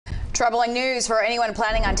Troubling news for anyone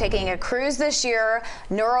planning on taking a cruise this year.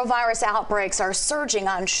 Norovirus outbreaks are surging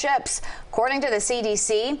on ships. According to the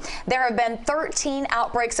CDC, there have been 13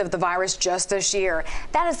 outbreaks of the virus just this year.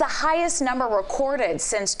 That is the highest number recorded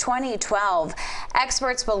since 2012.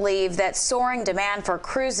 Experts believe that soaring demand for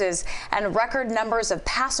cruises and record numbers of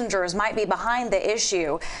passengers might be behind the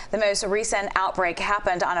issue. The most recent outbreak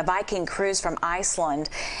happened on a Viking cruise from Iceland.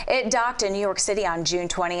 It docked in New York City on June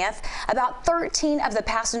 20th. About 13 of the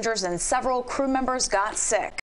passengers and several crew members got sick.